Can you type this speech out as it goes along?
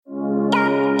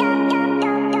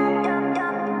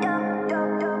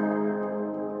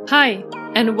Hi,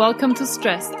 and welcome to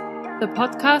Stressed, the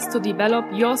podcast to develop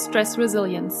your stress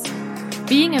resilience.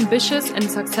 Being ambitious and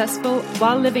successful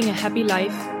while living a happy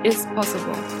life is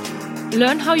possible.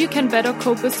 Learn how you can better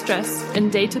cope with stress in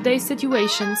day-to-day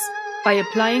situations by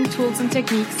applying tools and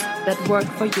techniques that work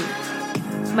for you.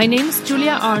 My name is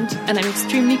Julia Arndt, and I'm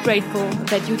extremely grateful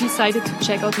that you decided to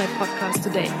check out my podcast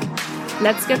today.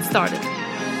 Let's get started.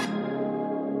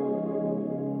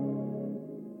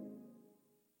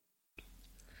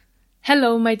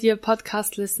 Hello, my dear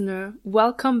podcast listener.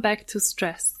 Welcome back to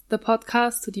Stress, the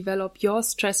podcast to develop your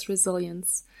stress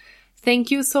resilience.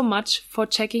 Thank you so much for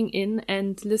checking in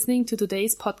and listening to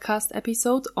today's podcast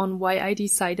episode on why I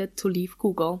decided to leave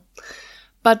Google.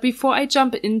 But before I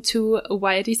jump into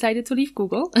why I decided to leave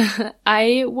Google,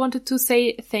 I wanted to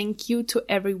say thank you to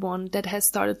everyone that has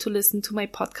started to listen to my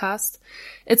podcast.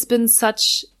 It's been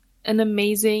such an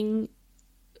amazing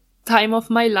time of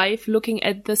my life looking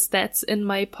at the stats in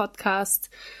my podcast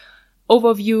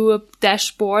overview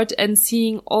dashboard and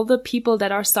seeing all the people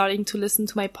that are starting to listen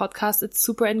to my podcast. It's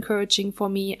super encouraging for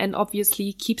me and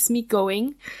obviously keeps me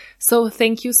going. So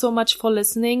thank you so much for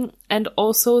listening, and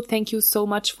also thank you so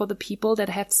much for the people that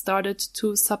have started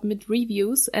to submit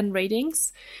reviews and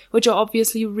ratings, which are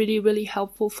obviously really, really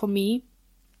helpful for me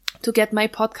to get my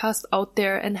podcast out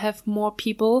there and have more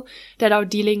people that are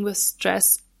dealing with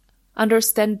stress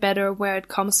understand better where it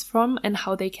comes from and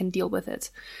how they can deal with it.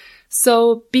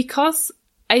 So because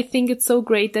I think it's so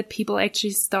great that people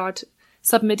actually start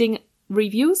submitting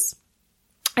reviews,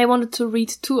 I wanted to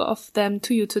read two of them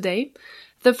to you today.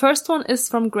 The first one is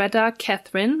from Greta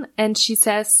Catherine, and she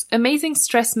says, amazing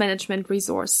stress management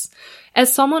resource.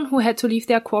 As someone who had to leave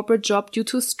their corporate job due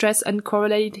to stress and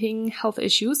correlating health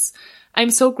issues, I'm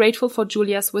so grateful for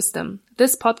Julia's wisdom.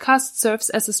 This podcast serves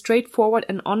as a straightforward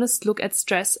and honest look at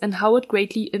stress and how it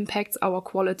greatly impacts our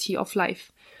quality of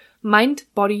life. Mind,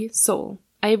 body, soul.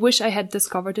 I wish I had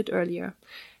discovered it earlier.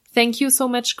 Thank you so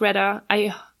much, Greta.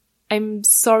 I'm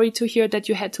sorry to hear that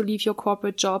you had to leave your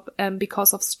corporate job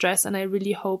because of stress, and I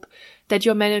really hope that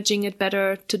you're managing it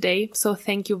better today. So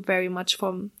thank you very much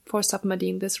for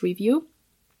submitting this review.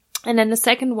 And then the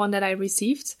second one that I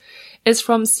received is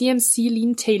from CMC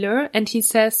Lean Taylor, and he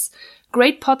says,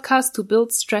 great podcast to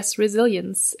build stress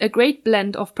resilience, a great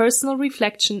blend of personal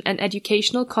reflection and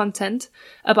educational content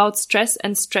about stress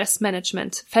and stress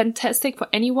management. Fantastic for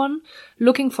anyone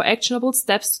looking for actionable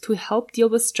steps to help deal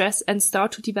with stress and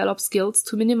start to develop skills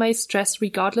to minimize stress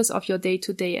regardless of your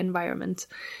day-to-day environment.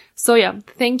 So yeah,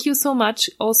 thank you so much.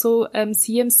 Also,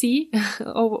 CMC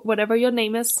or whatever your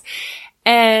name is.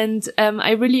 And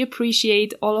I really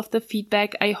appreciate all of the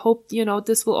feedback. I hope,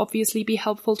 this will obviously be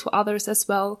helpful to others as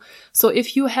well. So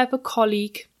if you have a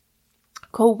colleague,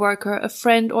 co-worker, a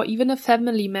friend, or even a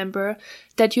family member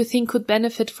that you think could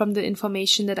benefit from the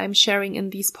information that I'm sharing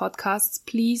in these podcasts,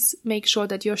 please make sure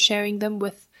that you're sharing them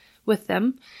with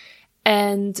them.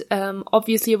 And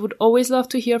obviously, I would always love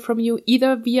to hear from you,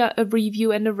 either via a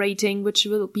review and a rating, which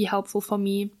will be helpful for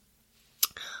me,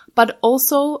 but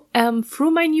also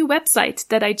through my new website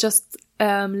that I just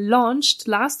launched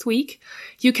last week.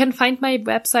 You can find my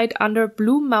website under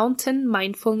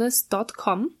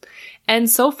bluemountainmindfulness.com. And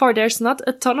so far, there's not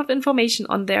a ton of information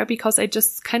on there because I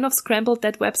just kind of scrambled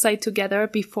that website together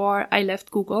before I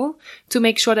left Google to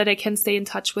make sure that I can stay in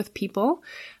touch with people.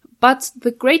 But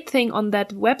the great thing on that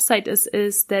website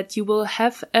is that you will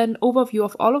have an overview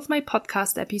of all of my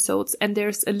podcast episodes, and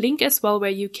there's a link as well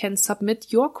where you can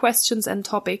submit your questions and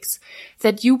topics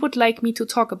that you would like me to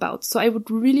talk about. So I would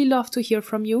really love to hear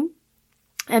from you.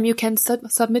 You can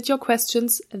submit your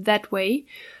questions that way.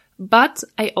 But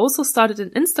I also started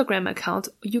an Instagram account.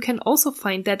 You can also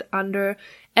find that under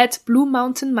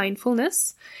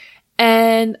 @BlueMountainMindfulness.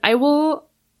 And I will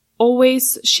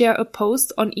always share a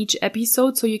post on each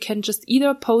episode, so you can just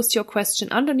either post your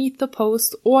question underneath the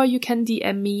post or you can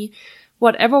DM me.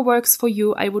 Whatever works for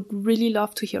you, I would really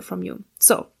love to hear from you.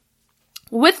 So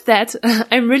with that,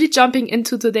 I'm really jumping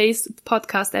into today's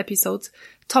podcast episode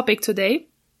topic today.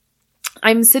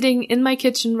 I'm sitting in my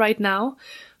kitchen right now.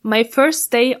 My first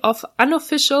day of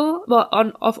official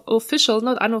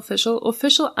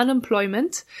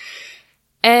unemployment.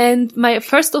 And my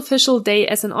first official day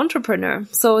as an entrepreneur.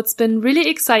 So it's been really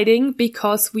exciting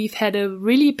because we've had a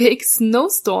really big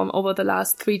snowstorm over the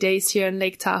last 3 days here in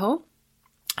Lake Tahoe.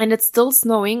 And it's still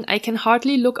snowing. I can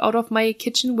hardly look out of my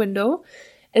kitchen window.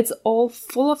 It's all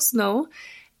full of snow.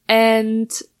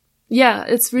 And yeah,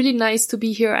 it's really nice to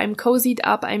be here. I'm cozied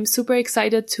up. I'm super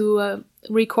excited to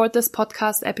record this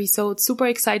podcast episode. Super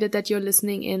excited that you're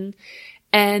listening in.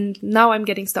 And now I'm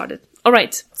getting started. All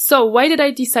right. So why did I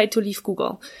decide to leave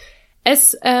Google?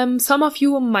 As some of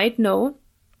you might know,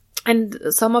 and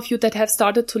some of you that have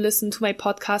started to listen to my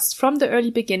podcast from the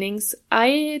early beginnings,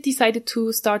 I decided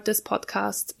to start this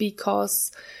podcast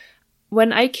because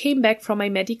when I came back from my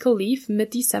medical leave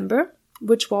mid-December,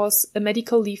 which was a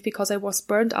medical leave because I was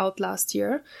burned out last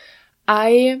year,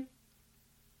 I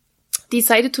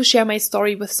decided to share my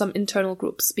story with some internal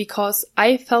groups because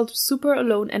I felt super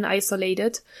alone and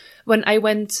isolated when I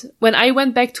went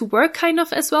back to work kind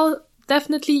of as well.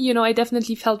 Definitely, I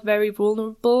definitely felt very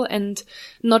vulnerable and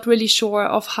not really sure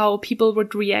of how people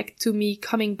would react to me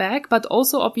coming back, but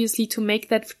also obviously to make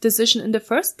that decision in the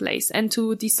first place and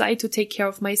to decide to take care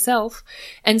of myself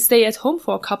and stay at home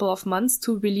for a couple of months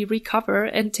to really recover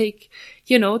and take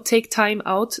time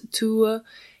out to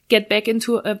get back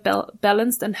into a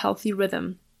balanced and healthy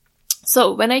rhythm.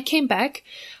 So when I came back,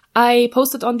 I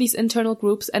posted on these internal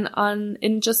groups, and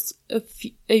in just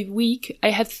a week, I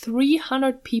had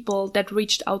 300 people that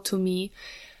reached out to me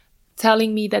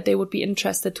telling me that they would be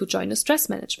interested to join a stress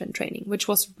management training, which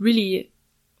was really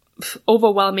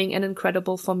overwhelming and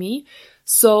incredible for me.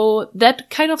 So that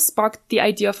kind of sparked the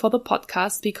idea for the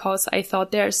podcast because I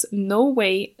thought there's no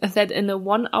way that in a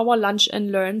 1-hour lunch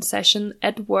and learn session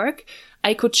at work,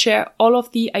 I could share all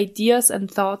of the ideas and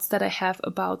thoughts that I have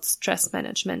about stress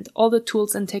management, all the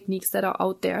tools and techniques that are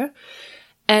out there.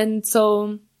 And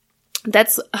so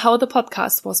that's how the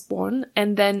podcast was born.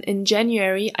 And then in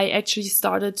January, I actually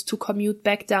started to commute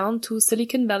back down to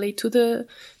Silicon Valley, to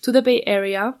the Bay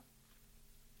Area,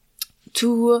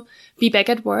 to be back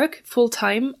at work full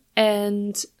time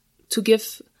and to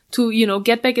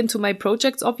get back into my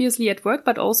projects, obviously at work,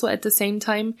 but also at the same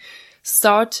time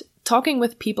start talking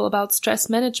with people about stress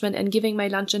management and giving my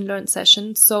lunch and learn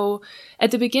session. So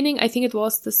at the beginning, I think it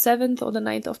was the 7th or the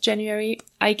 9th of January,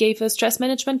 I gave a stress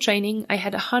management training. I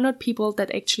had 100 people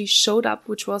that actually showed up,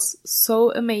 which was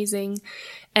so amazing.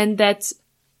 And that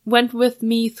went with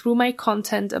me through my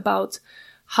content about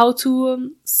how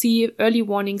to see early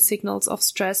warning signals of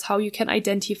stress, how you can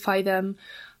identify them,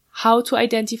 how to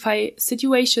identify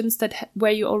situations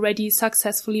where you already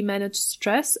successfully manage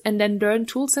stress, and then learn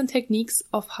tools and techniques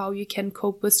of how you can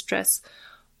cope with stress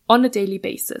on a daily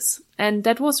basis. And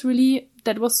that was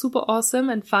super awesome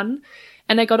and fun.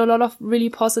 And I got a lot of really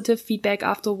positive feedback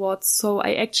afterwards. So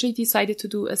I actually decided to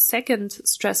do a second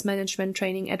stress management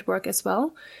training at work as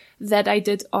well, that I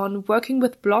did on working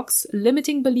with blocks,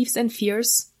 limiting beliefs and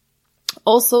fears.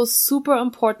 Also super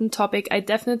important topic. I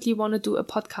definitely want to do a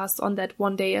podcast on that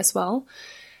one day as well.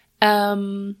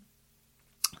 So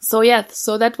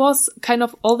that was kind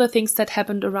of all the things that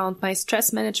happened around my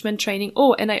stress management training.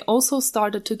 Oh, and I also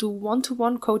started to do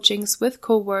one-to-one coachings with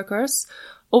coworkers.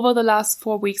 Over the last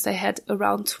 4 weeks, I had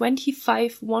around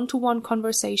 25 one-to-one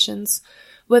conversations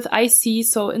with IC,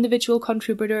 so individual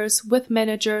contributors, with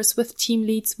managers, with team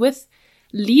leads, with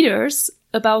leaders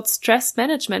about stress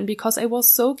management, because I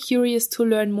was so curious to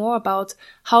learn more about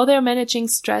how they're managing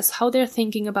stress, how they're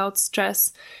thinking about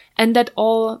stress, and that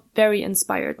all very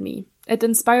inspired me. It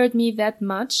inspired me that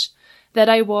much that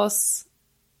I was,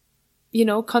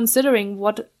 considering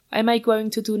what am I going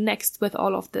to do next with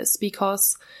all of this,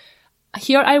 because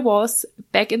here I was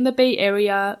back in the Bay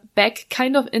Area, back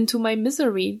kind of into my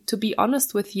misery, to be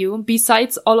honest with you.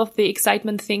 Besides all of the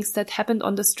excitement things that happened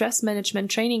on the stress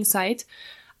management training side,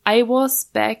 I was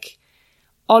back.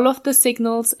 All of the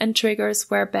signals and triggers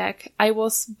were back. I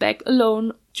was back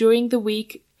alone during the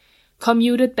week,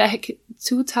 commuted back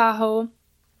to Tahoe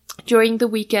during the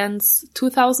weekends,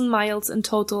 2,000 miles in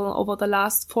total over the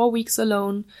last 4 weeks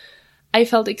alone. I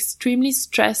felt extremely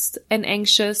stressed and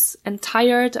anxious and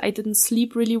tired. I didn't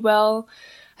sleep really well.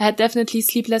 I had definitely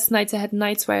sleepless nights. I had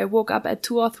nights where I woke up at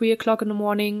 2 or 3 o'clock in the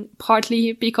morning,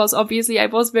 partly because obviously I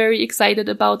was very excited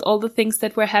about all the things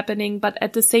that were happening, but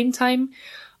at the same time,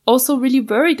 also really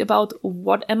worried about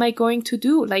what am I going to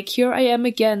do? Like, here I am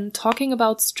again talking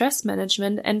about stress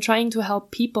management and trying to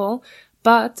help people,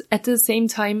 but at the same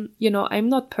time, I'm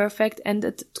not perfect, and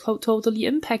it totally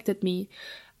impacted me.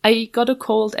 I got a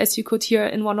cold, as you could hear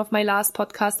in one of my last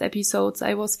podcast episodes.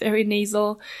 I was very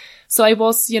nasal. So I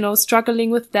was,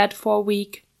 struggling with that for a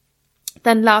week.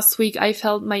 Then last week I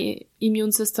felt my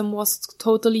immune system was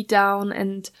totally down,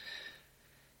 and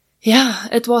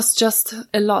it was just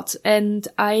a lot. And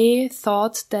I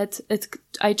thought that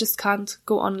I just can't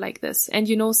go on like this. And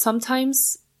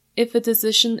sometimes if a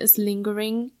decision is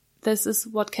lingering, this is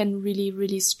what can really,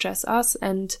 really stress us.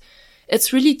 And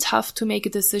it's really tough to make a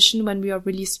decision when we are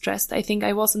really stressed. I think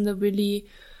I was in a really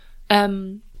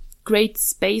great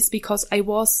space because I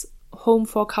was home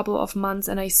for a couple of months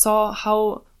and I saw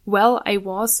how well I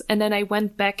was. And then I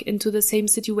went back into the same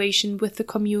situation with the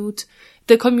commute.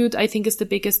 The commute, I think, is the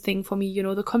biggest thing for me,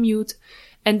 the commute.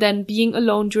 And then being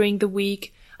alone during the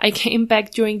week. I came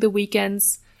back during the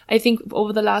weekends. I think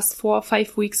over the last 4 or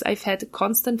 5 weeks, I've had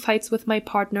constant fights with my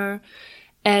partner,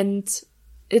 and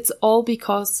it's all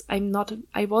because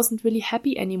I wasn't really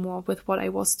happy anymore with what I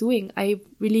was doing. I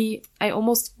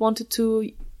almost wanted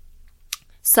to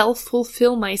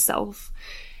self-fulfill myself.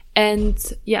 And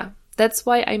yeah, that's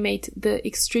why I made the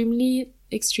extremely,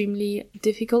 extremely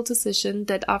difficult decision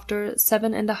that after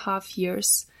 7.5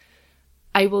 years,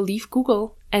 I will leave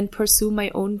Google and pursue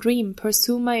my own dream,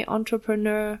 pursue my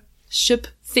entrepreneurship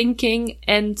thinking,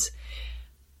 and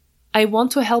I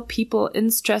want to help people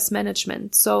in stress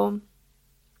management. So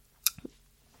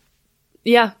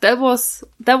yeah, that was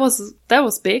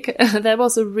big. That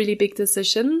was a really big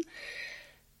decision,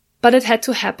 but it had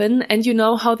to happen. And you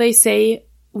know how they say,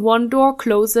 one door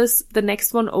closes, the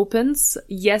next one opens.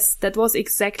 Yes, that was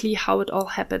exactly how it all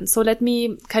happened. So let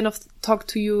me kind of talk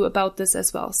to you about this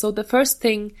as well. So the first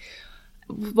thing,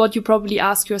 what you probably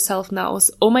ask yourself now is,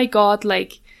 oh my God,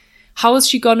 like, how is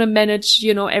she gonna manage,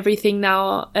 everything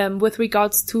now, with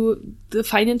regards to the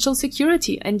financial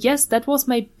security? And yes, that was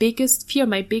my biggest fear,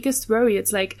 my biggest worry.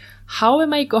 It's like, how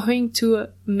am I going to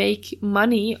make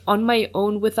money on my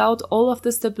own without all of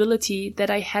the stability that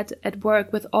I had at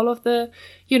work, with all of the,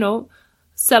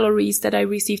 salaries that I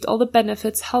received, all the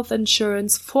benefits, health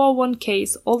insurance,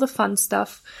 401ks, all the fun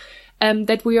stuff,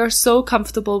 that we are so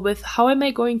comfortable with. How am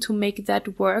I going to make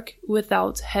that work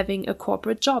without having a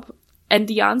corporate job? And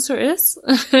the answer is,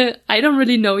 I don't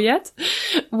really know yet.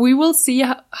 We will see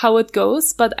how it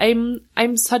goes, but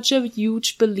I'm such a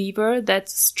huge believer that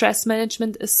stress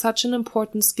management is such an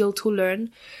important skill to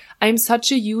learn. I'm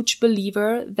such a huge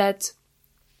believer that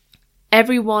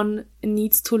everyone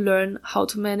needs to learn how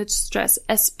to manage stress,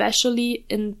 especially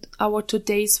in our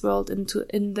today's world, in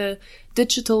the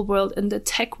digital world, in the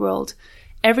tech world.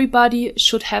 Everybody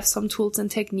should have some tools and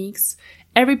techniques.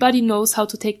 Everybody knows how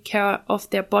to take care of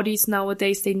their bodies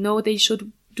nowadays. They know they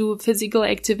should do physical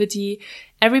activity.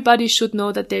 Everybody should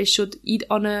know that they should eat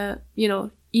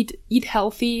eat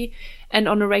healthy and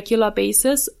on a regular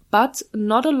basis. But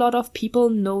not a lot of people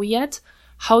know yet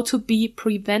how to be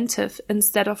preventive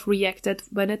instead of reactive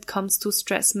when it comes to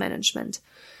stress management.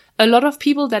 A lot of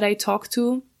people that I talk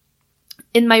to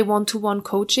in my one-to-one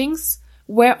coachings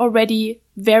were already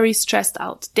very stressed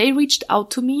out. They reached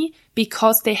out to me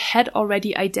because they had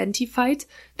already identified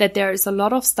that there is a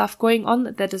lot of stuff going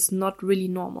on that is not really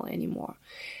normal anymore.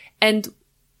 And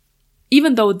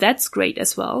even though that's great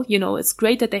as well, it's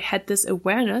great that they had this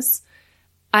awareness,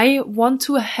 I want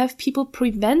to have people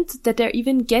prevent that they're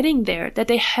even getting there, that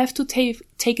they have to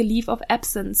take a leave of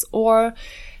absence, or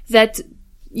that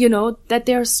that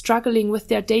they're struggling with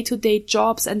their day-to-day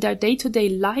jobs and their day-to-day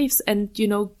lives and,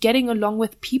 getting along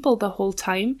with people the whole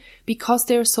time because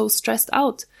they're so stressed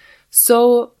out.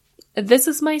 So this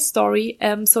is my story.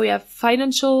 So yeah,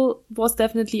 financial was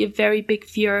definitely a very big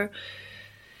fear.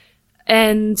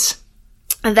 And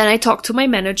then I talked to my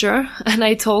manager and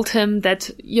I told him that,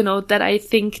 that I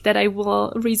think that I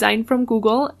will resign from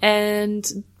Google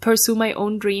and pursue my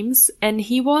own dreams. And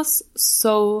he was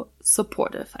so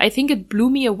supportive. I think it blew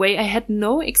me away. I had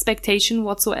no expectation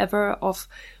whatsoever of,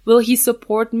 will he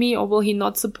support me or will he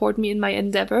not support me in my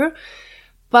endeavor?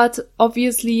 But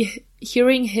obviously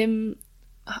hearing him,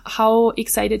 how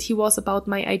excited he was about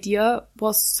my idea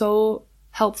was so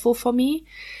helpful for me.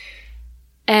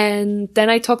 And then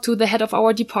I talked to the head of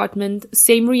our department,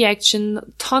 same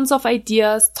reaction, tons of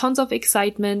ideas, tons of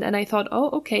excitement. And I thought, oh,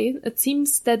 okay, it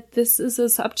seems that this is a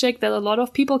subject that a lot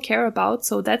of people care about.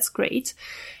 So that's great.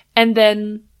 And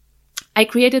then I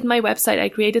created my website. I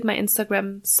created my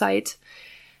Instagram site.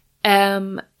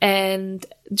 And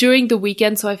during the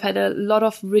weekend, so I've had a lot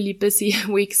of really busy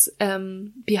weeks,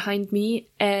 behind me.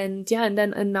 And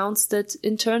then announced it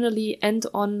internally and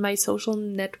on my social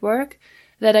network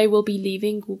that I will be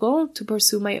leaving Google to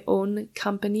pursue my own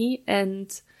company.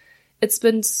 And it's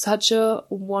been such a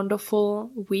wonderful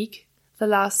week. The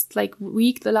last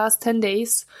 10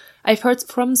 days, I've heard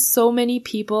from so many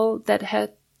people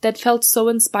that felt so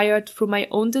inspired through my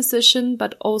own decision,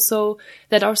 but also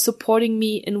that are supporting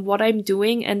me in what I'm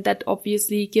doing. And that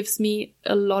obviously gives me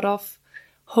a lot of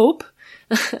hope.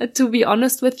 To be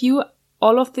honest with you,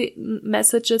 all of the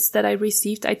messages that I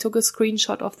received, I took a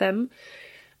screenshot of them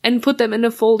and put them in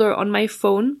a folder on my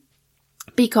phone,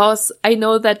 because I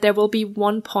know that there will be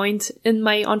one point in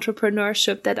my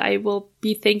entrepreneurship that I will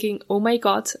be thinking, oh my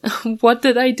God, what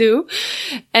did I do?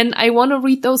 And I want to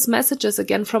read those messages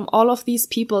again from all of these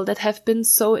people that have been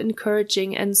so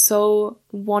encouraging and so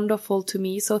wonderful to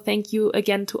me. So thank you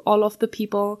again to all of the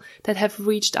people that have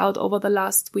reached out over the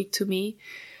last week to me.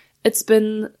 It's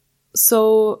been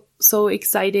so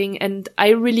exciting. And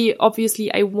I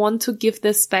want to give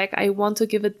this back. I want to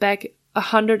give it back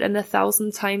 100 and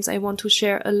 1,000 times. I want to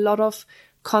share a lot of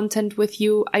content with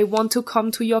you. I want to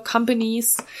come to your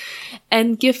companies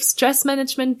and give stress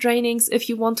management trainings. If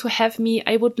you want to have me,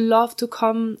 I would love to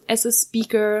come as a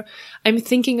speaker. I'm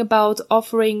thinking about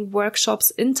offering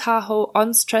workshops in Tahoe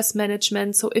on stress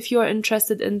management. So if you are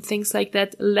interested in things like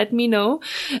that, let me know.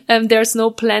 There's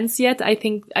no plans yet. I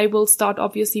think I will start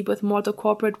obviously with more the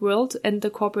corporate world and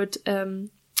the corporate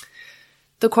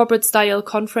style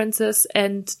conferences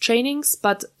and trainings.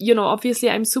 But, obviously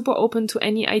I'm super open to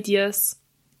any ideas.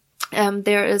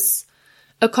 There is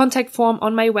a contact form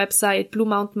on my website,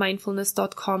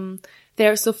 bluemountainmindfulness.com.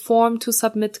 There's a form to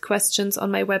submit questions on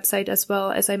my website as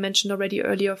well, as I mentioned already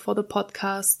earlier for the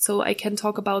podcast. So I can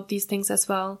talk about these things as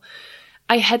well.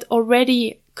 I had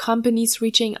already companies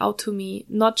reaching out to me,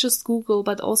 not just Google,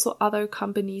 but also other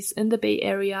companies in the Bay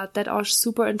Area that are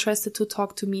super interested to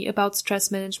talk to me about stress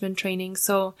management training.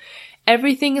 So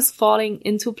everything is falling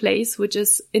into place, which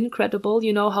is incredible.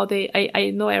 You know how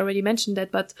I know I already mentioned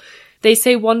that, but they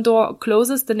say one door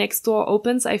closes, the next door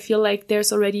opens. I feel like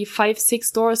there's already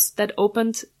 5-6 doors that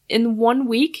opened in 1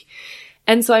 week.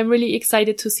 And so I'm really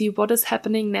excited to see what is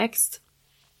happening next.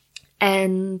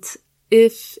 And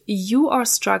if you are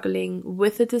struggling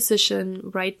with a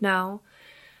decision right now,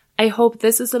 I hope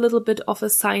this is a little bit of a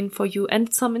sign for you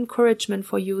and some encouragement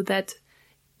for you that,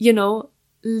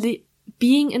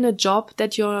 being in a job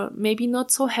that you're maybe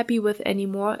not so happy with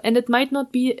anymore, and it might not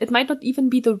even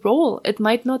be the role. It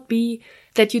might not be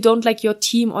that you don't like your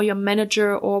team or your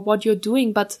manager or what you're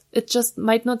doing, but it just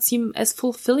might not seem as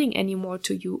fulfilling anymore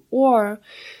to you. Or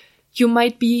you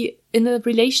might be in a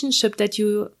relationship that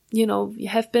you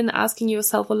have been asking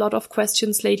yourself a lot of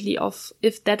questions lately of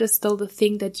if that is still the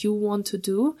thing that you want to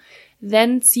do.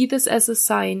 Then see this as a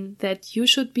sign that you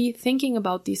should be thinking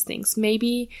about these things.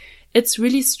 Maybe it's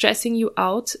really stressing you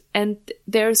out, and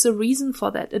there's a reason for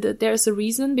that. There's a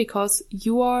reason because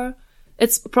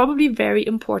it's probably very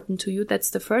important to you. That's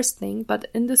the first thing. But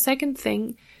in the second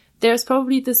thing, there's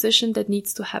probably a decision that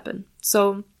needs to happen.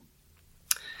 So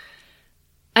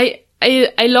I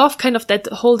love kind of that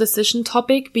whole decision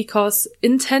topic because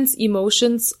intense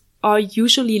emotions are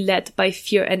usually led by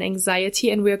fear and anxiety,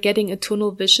 and we're getting a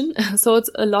tunnel vision. So it's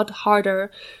a lot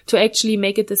harder to actually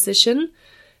make a decision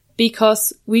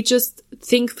because we just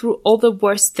think through all the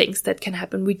worst things that can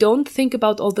happen. We don't think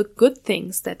about all the good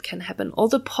things that can happen, all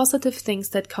the positive things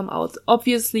that come out.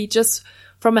 Obviously, just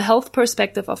from a health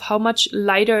perspective of how much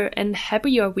lighter and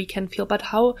happier we can feel, but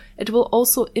how it will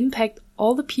also impact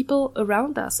all the people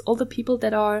around us, all the people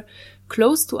that are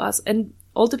close to us and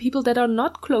all the people that are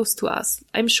not close to us.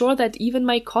 I'm sure that even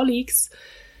my colleagues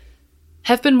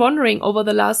have been wondering over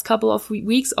the last couple of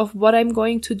weeks of what I'm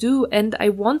going to do. And I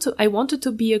wanted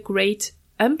to be a great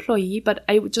employee, but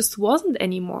I just wasn't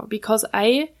anymore because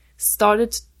I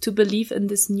started to believe in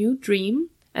this new dream.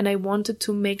 And I wanted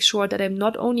to make sure that I'm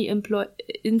not only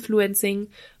influencing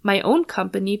my own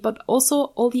company, but also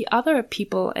all the other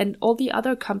people and all the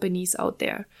other companies out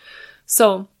there.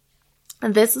 So,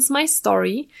 and this is my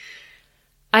story.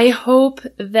 I hope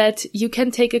that you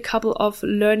can take a couple of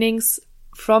learnings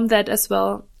from that as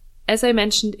well. As I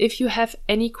mentioned, if you have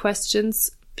any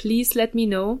questions, please let me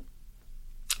know.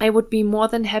 I would be more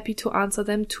than happy to answer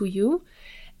them to you.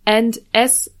 And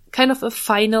as kind of a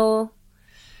final,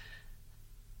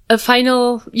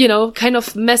 kind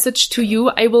of message to you,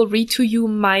 I will read to you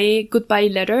my goodbye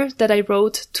letter that I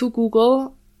wrote to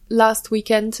Google last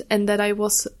weekend and that I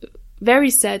was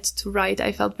very sad to write.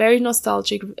 I felt very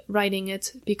nostalgic writing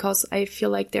it because I feel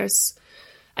like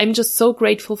I'm just so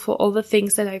grateful for all the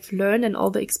things that I've learned and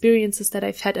all the experiences that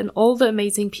I've had and all the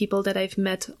amazing people that I've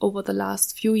met over the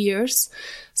last few years.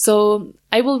 So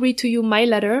I will read to you my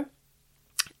letter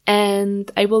and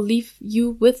I will leave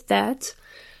you with that.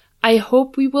 I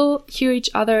hope we will hear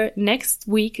each other next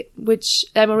week, which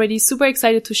I'm already super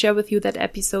excited to share with you that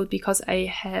episode because I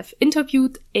have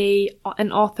interviewed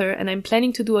an author and I'm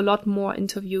planning to do a lot more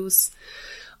interviews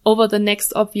over the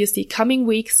next, obviously, coming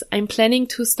weeks. I'm planning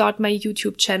to start my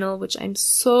YouTube channel, which I'm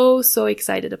so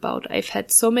excited about. I've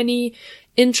had so many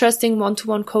interesting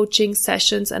one-to-one coaching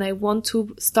sessions and I want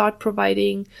to start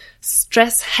providing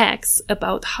stress hacks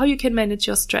about how you can manage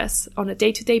your stress on a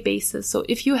day-to-day basis. So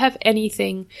if you have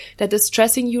anything that is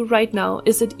stressing you right now,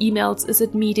 is it emails, is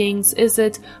it meetings, is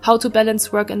it how to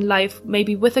balance work and life,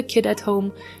 maybe with a kid at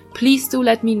home, please do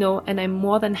let me know and I'm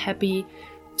more than happy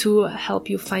to help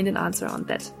you find an answer on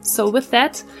that. So with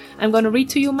that, I'm going to read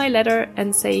to you my letter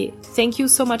and say thank you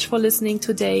so much for listening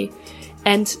today.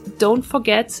 And don't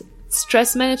forget,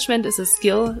 stress management is a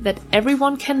skill that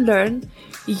everyone can learn.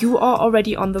 you are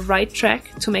already on the right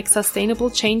track to make sustainable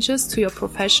changes to your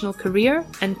professional career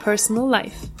and personal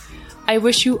life. I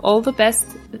wish you all the best.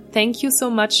 Thank you so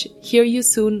much. Hear you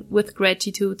soon. With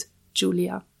gratitude,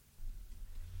 Julia.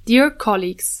 Dear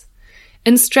colleagues,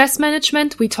 in stress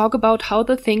management, we talk about how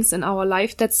the things in our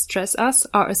life that stress us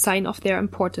are a sign of their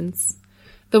importance.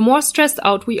 The more stressed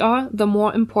out we are, the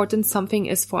more important something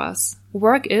is for us.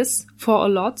 Work is, for a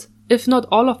lot, if not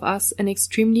all of us, an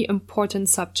extremely important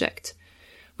subject.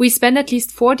 We spend at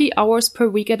least 40 hours per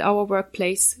week at our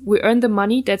workplace. We earn the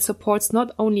money that supports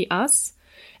not only us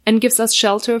and gives us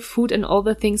shelter, food, and all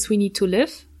the things we need to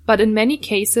live, but in many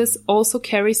cases also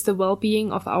carries the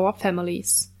well-being of our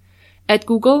families. At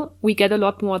Google, we get a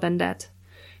lot more than that.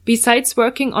 Besides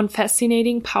working on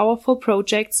fascinating, powerful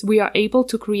projects, we are able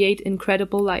to create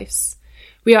incredible lives.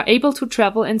 We are able to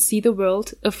travel and see the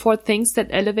world, afford things that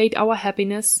elevate our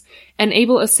happiness,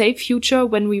 enable a safe future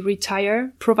when we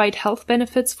retire, provide health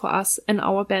benefits for us and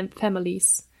our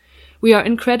families. We are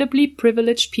incredibly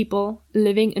privileged people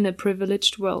living in a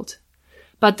privileged world.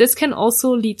 But this can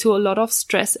also lead to a lot of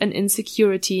stress and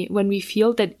insecurity when we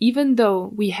feel that even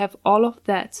though we have all of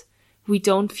that, we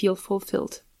don't feel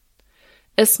fulfilled.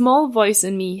 A small voice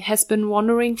in me has been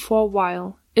wondering for a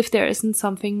while if there isn't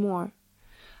something more.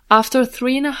 After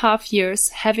 3.5 years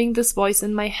having this voice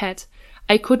in my head,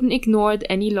 I couldn't ignore it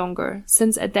any longer,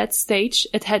 since at that stage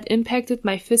it had impacted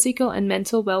my physical and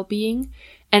mental well-being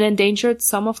and endangered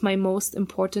some of my most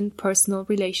important personal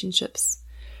relationships.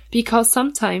 Because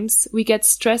sometimes we get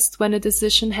stressed when a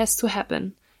decision has to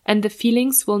happen, and the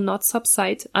feelings will not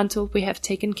subside until we have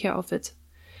taken care of it.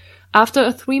 After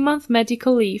a 3-month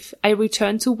medical leave, I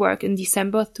returned to work in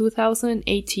December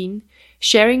 2018,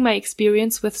 sharing my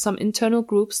experience with some internal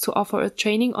groups to offer a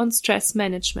training on stress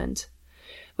management.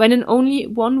 When in only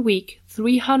 1 week,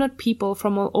 300 people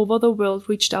from all over the world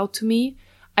reached out to me,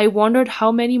 I wondered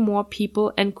how many more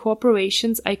people and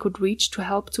corporations I could reach to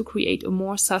help to create a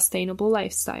more sustainable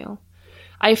lifestyle.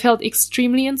 I felt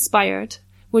extremely inspired,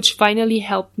 which finally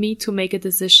helped me to make a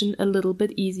decision a little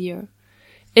bit easier.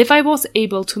 If I was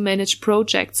able to manage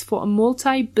projects for a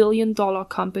multi-billion-dollar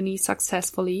company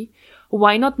successfully,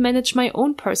 why not manage my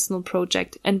own personal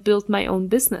project and build my own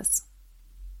business?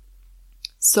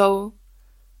 So,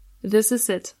 this is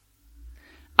it.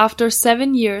 After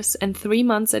 7 years and 3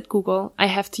 months at Google, I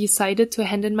have decided to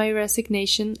hand in my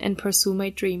resignation and pursue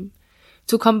my dream.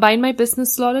 To combine my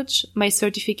business knowledge, my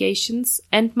certifications,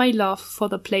 and my love for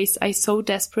the place I so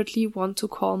desperately want to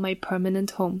call my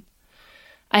permanent home.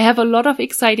 I have a lot of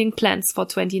exciting plans for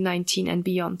 2019 and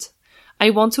beyond.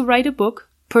 I want to write a book,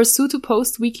 pursue to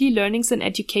post weekly learnings and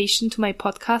education to my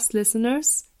podcast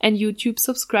listeners and YouTube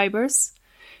subscribers,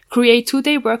 create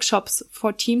 2-day workshops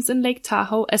for teams in Lake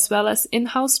Tahoe as well as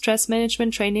in-house stress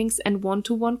management trainings and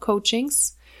one-to-one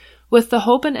coachings, with the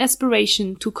hope and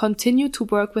aspiration to continue to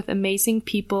work with amazing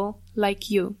people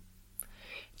like you.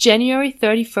 January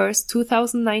 31st,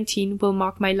 2019 will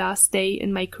mark my last day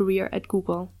in my career at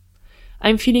Google.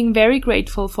 I'm feeling very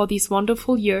grateful for these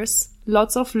wonderful years,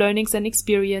 lots of learnings and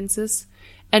experiences,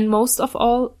 and most of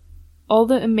all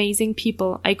the amazing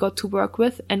people I got to work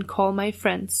with and call my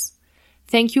friends.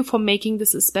 Thank you for making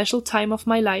this a special time of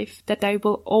my life that I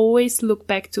will always look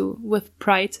back to with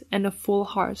pride and a full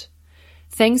heart.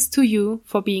 Thanks to you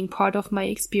for being part of my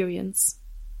experience.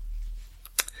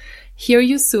 Hear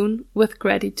you soon. With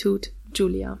gratitude,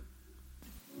 Julia.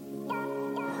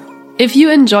 If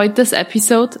you enjoyed this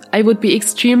episode, I would be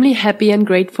extremely happy and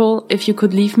grateful if you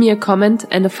could leave me a comment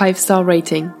and a 5-star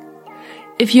rating.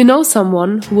 If you know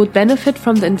someone who would benefit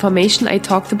from the information I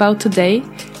talked about today,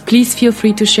 please feel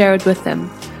free to share it with them,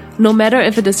 no matter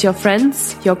if it is your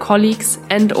friends, your colleagues,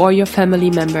 and/or your family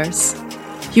members.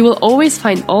 You will always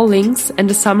find all links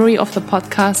and a summary of the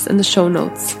podcast in the show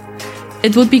notes.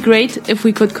 It would be great if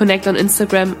we could connect on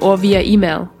Instagram or via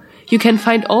email. You can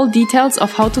find all details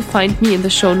of how to find me in the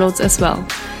show notes as well.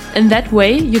 And that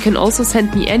way, you can also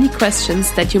send me any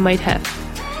questions that you might have.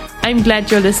 I'm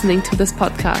glad you're listening to this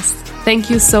podcast. Thank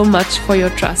you so much for your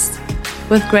trust.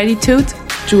 With gratitude,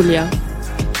 Julia.